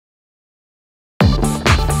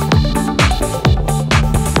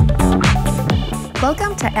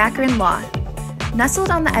Welcome to Akron Law.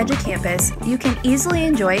 Nestled on the edge of campus, you can easily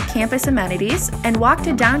enjoy campus amenities and walk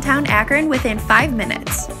to downtown Akron within 5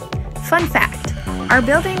 minutes. Fun fact, our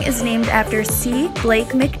building is named after C. Blake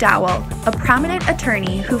McDowell, a prominent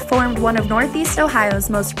attorney who formed one of Northeast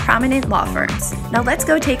Ohio's most prominent law firms. Now let's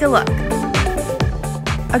go take a look.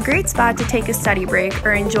 A great spot to take a study break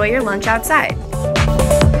or enjoy your lunch outside.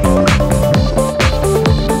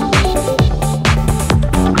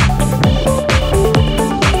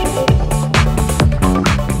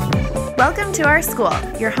 Welcome to our school,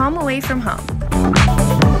 your home away from home.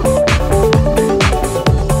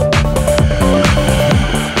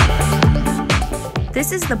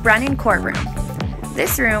 This is the Brennan Courtroom.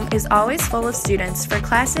 This room is always full of students for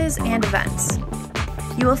classes and events.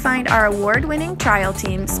 You will find our award-winning trial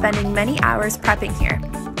team spending many hours prepping here.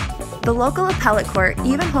 The local appellate court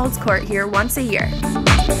even holds court here once a year.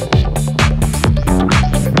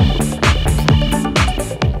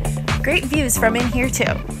 Great views from in here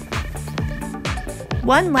too.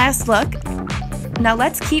 One last look. Now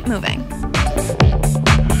let's keep moving.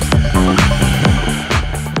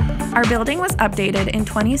 Our building was updated in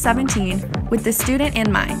 2017 with the student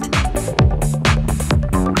in mind.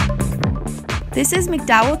 This is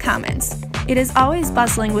McDowell Commons. It is always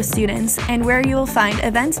bustling with students and where you will find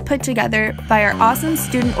events put together by our awesome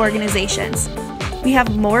student organizations. We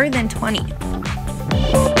have more than 20.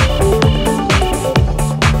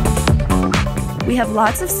 We have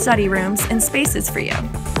lots of study rooms and spaces for you.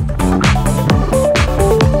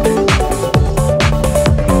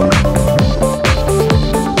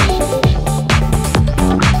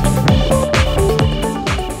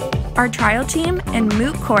 Our trial team and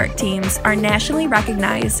moot court teams are nationally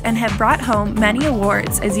recognized and have brought home many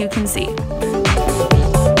awards, as you can see.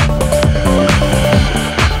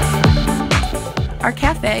 Our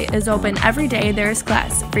cafe is open every day there is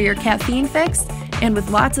class for your caffeine fix and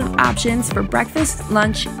with lots of options for breakfast,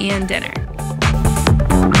 lunch, and dinner.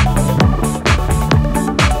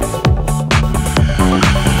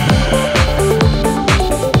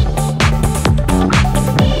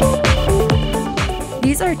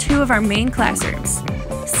 These are two of our main classrooms.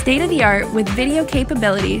 State-of-the-art with video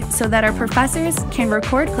capability so that our professors can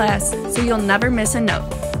record class so you'll never miss a note.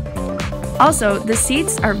 Also, the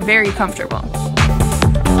seats are very comfortable.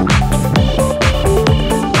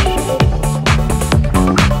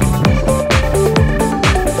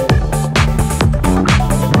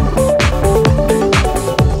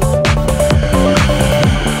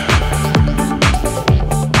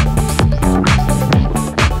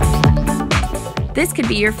 This could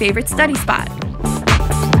be your favorite study spot.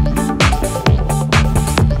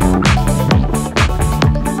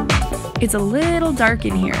 It's a little dark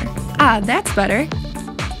in here. Ah, that's better.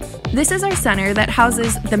 This is our center that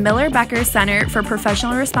houses the Miller-Becker Center for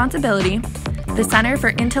Professional Responsibility, the Center for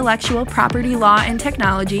Intellectual Property Law and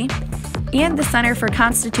Technology, and the Center for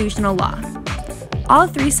Constitutional Law. All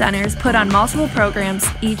three centers put on multiple programs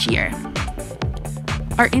each year.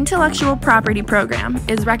 Our intellectual property program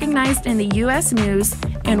is recognized in the U.S. News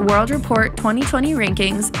and World Report 2020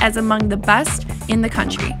 rankings as among the best in the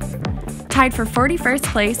country, tied for 41st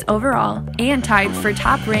place overall and tied for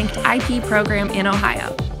top-ranked IP program in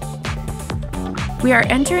Ohio. We are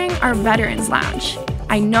entering our Veterans Lounge.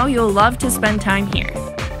 I know you'll love to spend time here.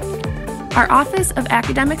 Our Office of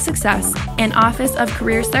Academic Success and Office of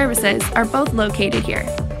Career Services are both located here.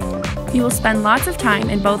 You will spend lots of time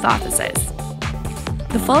in both offices.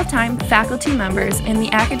 The full-time faculty members in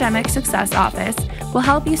the Academic Success Office will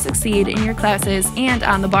help you succeed in your classes and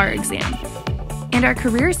on the bar exam. And our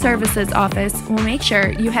Career Services Office will make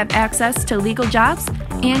sure you have access to legal jobs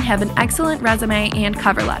and have an excellent resume and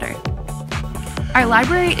cover letter. Our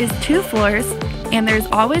library is 2 floors, and there's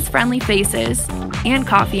always friendly faces and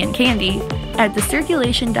coffee and candy at the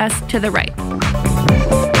circulation desk to the right.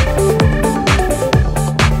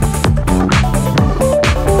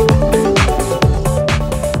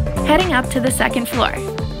 Heading up to the 2nd floor.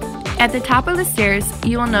 At the top of the stairs,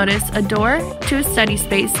 you will notice a door to a study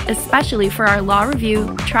space especially for our law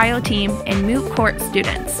review, trial team, and moot court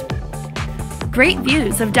students. Great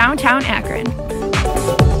views of downtown Akron.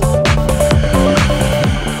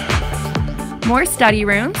 More study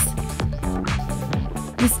rooms.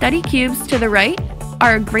 The study cubes to the right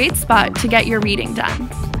are a great spot to get your reading done.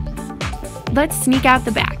 Let's sneak out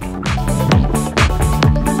the back.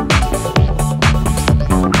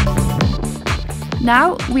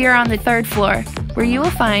 Now we are on the 3rd floor, where you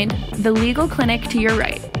will find the legal clinic to your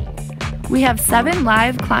right. We have 7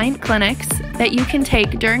 live client clinics that you can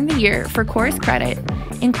take during the year for course credit,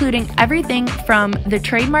 including everything from the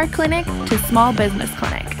trademark clinic to small business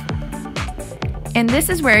clinic. and this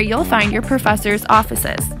is where you'll find your professors'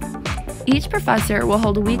 offices. Each professor will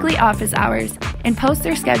hold weekly office hours and post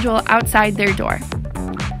their schedule outside their door.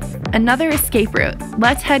 Another escape route.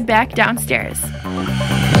 Let's head back downstairs.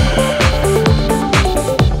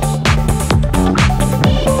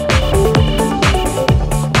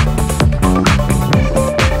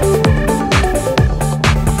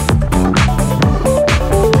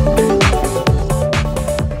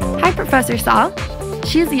 Hi, Professor Saul.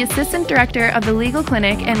 She is the Assistant Director of the Legal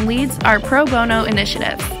Clinic and leads our pro bono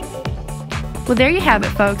initiatives. Well, there you have it,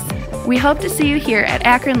 folks. We hope to see you here at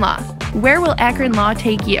Akron Law. Where will Akron Law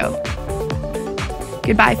take you?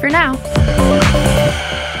 Goodbye for now.